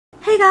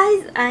Hey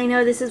guys, I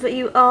know this is what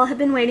you all have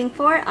been waiting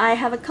for. I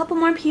have a couple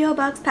more P.O.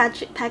 Box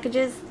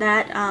packages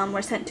that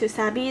were sent to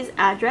Sabby's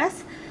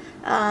address.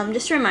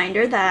 Just a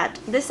reminder that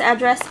this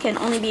address can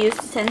only be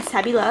used to send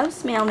Sabby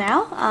Loves mail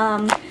now.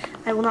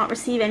 I will not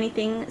receive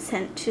anything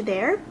sent to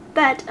there,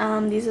 but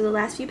these are the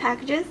last few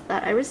packages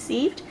that I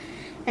received.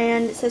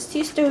 And it says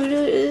to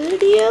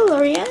Studio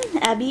Lorian,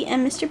 Abby,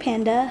 and Mr.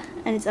 Panda,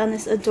 and it's on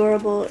this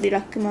adorable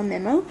Rilakkuma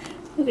memo.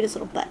 Look at his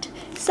little butt.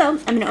 So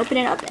I'm going to open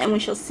it up and we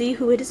shall see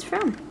who it is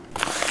from.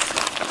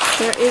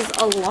 There is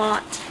a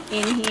lot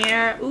in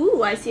here.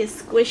 Ooh, I see a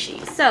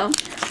squishy. So,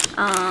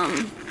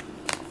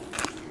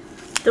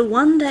 the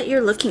one that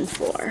you're looking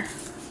for.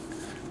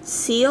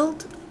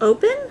 Sealed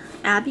open,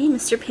 Abby,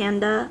 Mr.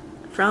 Panda,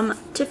 from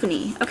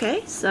Tiffany.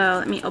 Okay, so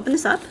let me open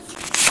this up.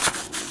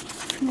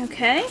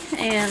 Okay,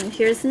 and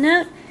here's the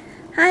note.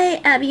 Hi,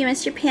 Abby and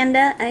Mr.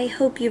 Panda. I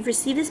hope you've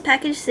received this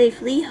package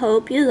safely.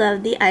 Hope you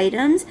love the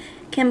items.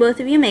 Can both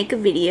of you make a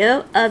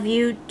video of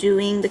you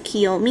doing the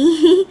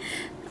Kiyomi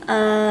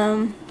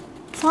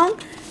song?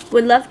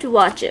 Would love to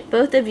watch it.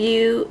 Both of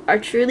you are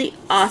truly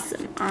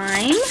awesome.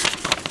 I'm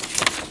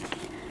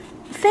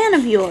a fan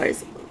of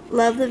yours.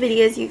 Love the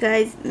videos you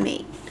guys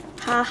make.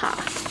 Haha.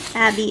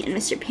 Abby and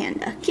Mr.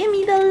 Panda. Give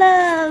me the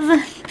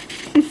love.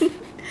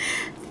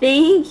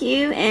 Thank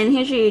you. And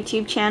here's your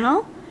YouTube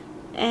channel.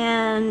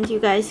 And you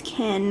guys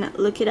can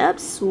look it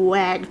up.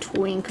 Swag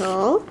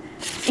Twinkle.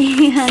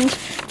 And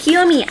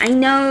Kiyomi, I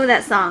know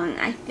that song.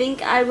 I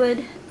think I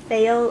would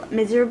fail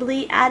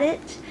miserably at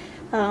it.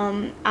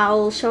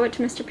 I'll show it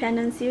to Mr.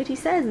 Panda and see what he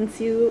says and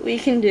see what we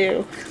can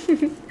do.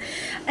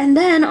 And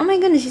then, oh my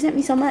goodness, you sent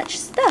me so much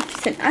stuff.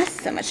 You sent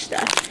us so much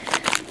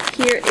stuff.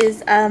 Here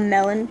is a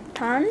melon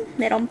pan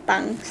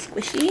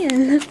squishy,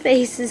 and the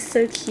face is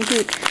so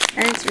cute.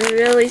 And it's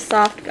really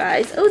soft,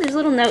 guys. Oh, there's a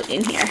little note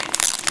in here.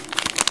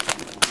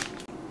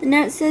 The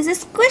note says, a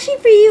squishy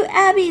for you,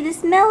 Abby.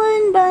 This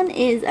melon bun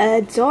is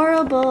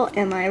adorable.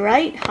 Am I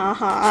right?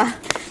 Haha.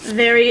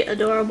 Very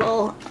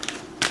adorable.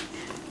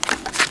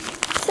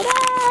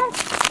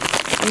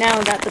 Ta-da!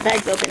 Now that the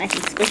bag's open, I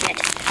can squish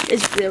it.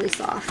 It's really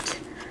soft.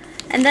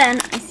 And then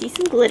I see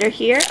some glitter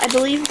here. I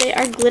believe they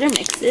are glitter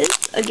mixes.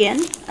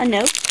 Again, a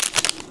note.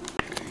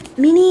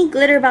 Mini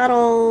glitter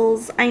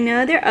bottles. I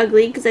know they're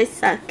ugly because I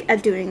suck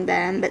at doing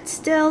them, but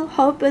still,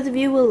 hope both of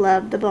you will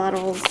love the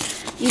bottles.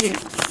 You do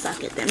not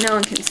suck at them. No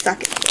one can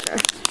suck at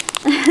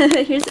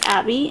glitter. Here's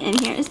Abby, and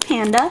here is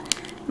Panda.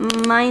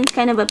 Mine's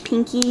kind of a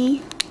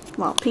pinky,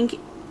 well, pink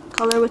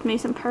color with maybe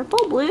some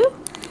purple, blue.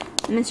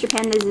 And Mr.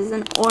 Panda's is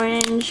an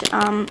orange.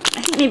 I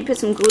think maybe put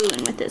some glue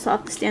in with this. I'll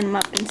have to stand them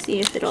up and see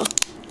if it'll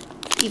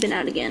even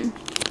out again.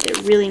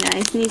 They're really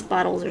nice, and these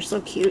bottles are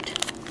so cute.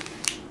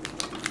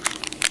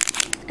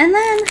 And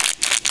then,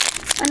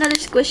 another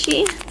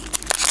squishy.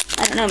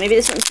 I don't know, maybe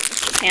this one's for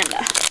Mr.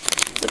 Panda.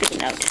 Look at the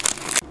note.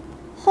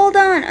 Hold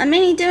on, a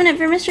mini donut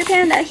for Mr.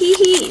 Panda, hee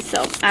hee.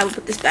 So I will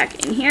put this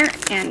back in here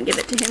and give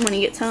it to him when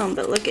he gets home.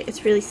 But look,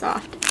 it's really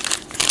soft.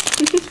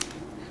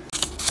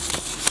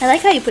 I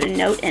like how you put a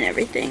note and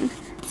everything.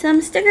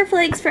 Some sticker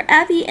flakes for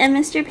Abby and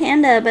Mr.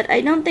 Panda, but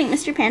I don't think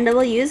Mr. Panda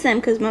will use them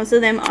because most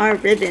of them are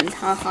ribbons,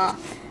 haha.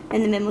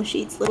 And the memo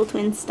sheets, little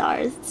twin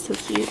stars. It's so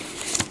cute.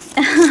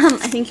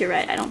 I think you're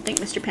right. I don't think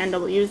Mr. Panda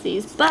will use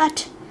these,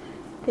 but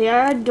they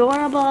are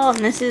adorable, and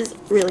this is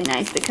really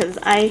nice because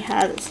I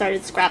have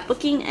started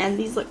scrapbooking, and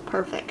these look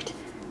perfect.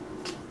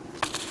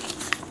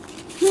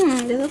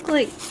 They look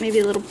like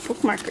maybe little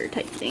bookmarker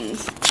type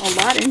things. A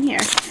lot in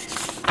here.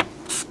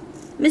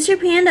 Mr.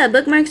 Panda,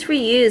 bookmarks for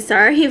you.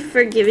 Sorry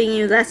for giving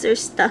you lesser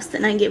stuff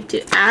than I give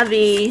to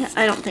Abby.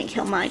 I don't think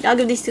he'll mind. I'll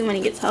give these to him when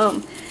he gets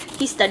home.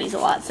 He studies a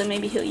lot, so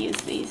maybe he'll use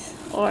these.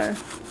 Or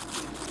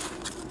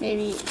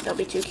maybe they'll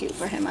be too cute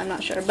for him. I'm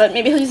not sure. But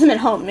maybe he'll use them at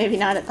home. Maybe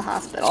not at the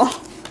hospital.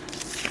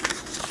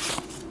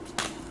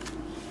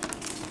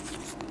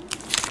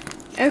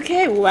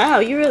 Okay, wow,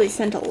 you really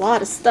sent a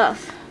lot of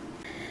stuff.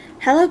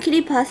 Hello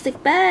Kitty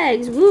plastic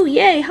bags. Woo,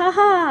 yay,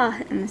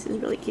 haha. And this is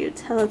really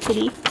cute. Hello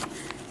Kitty.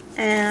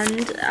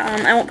 And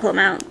I won't pull them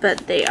out,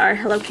 but they are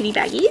Hello Kitty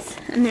baggies.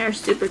 And they're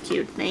super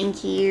cute.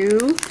 Thank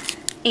you.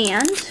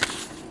 And,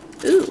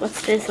 ooh,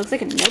 what's this? Looks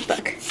like a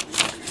notebook.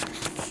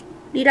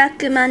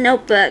 Rilakkuma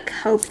notebook.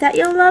 Hope that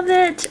you'll love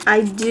it.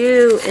 I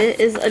do. It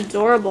is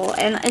adorable.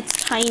 And it's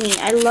tiny.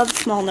 I love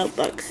small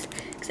notebooks.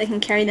 I can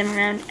carry them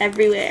around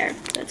everywhere.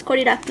 That's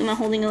Rilakkuma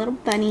holding a little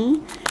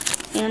bunny.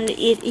 And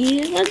it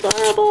is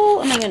adorable.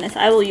 Oh my goodness,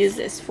 I will use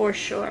this for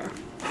sure.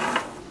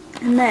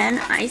 And then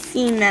I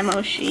see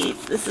memo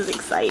sheets. This is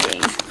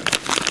exciting.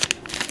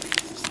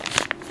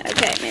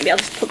 Okay, maybe I'll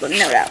just pull the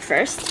note out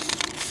first.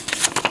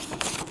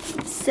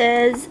 It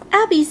says,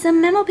 Abby, some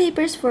memo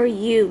papers for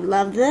you.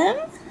 Love them?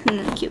 And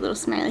then a cute little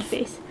smiley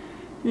face.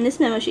 And this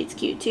memo sheet's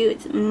cute too.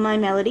 It's My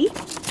Melody.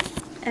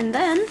 And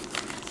then,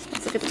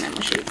 let's look at the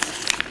memo sheets.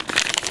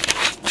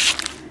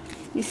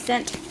 You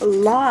sent a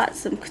lot.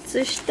 Some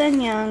kutsushita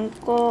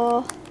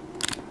nyanko.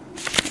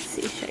 Let's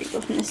see, should I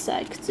go from this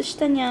side?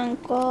 Kutsushita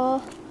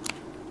nyanko.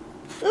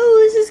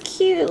 Oh, this is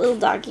cute. Little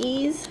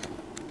doggies.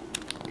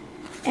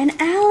 And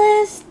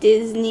Alice,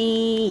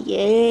 Disney,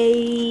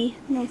 yay.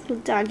 Nice little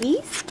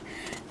doggies.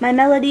 My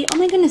Melody, oh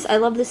my goodness, I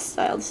love this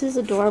style. This is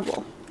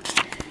adorable.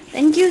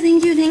 Thank you,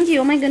 thank you, thank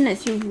you. Oh my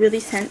goodness, you really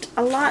sent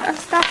a lot of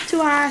stuff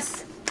to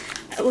us.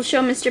 I will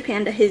show Mr.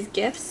 Panda his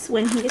gifts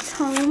when he gets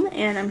home,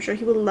 and I'm sure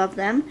he will love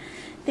them.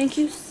 Thank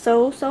you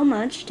so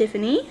much,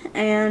 Tiffany,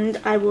 and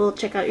I will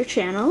check out your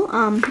channel.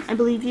 I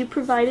believe you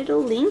provided a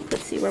link.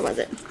 Let's see, where was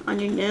it? On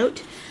your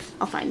note.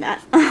 I'll find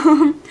that.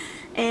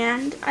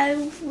 And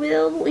I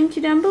will link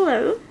you down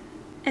below.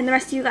 And the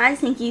rest of you guys,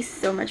 thank you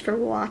so much for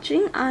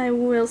watching. I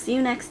will see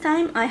you next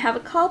time. I have a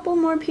couple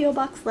more P.O.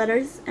 Box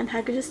letters and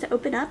packages to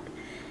open up,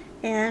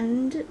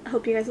 and I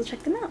hope you guys will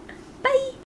check them out.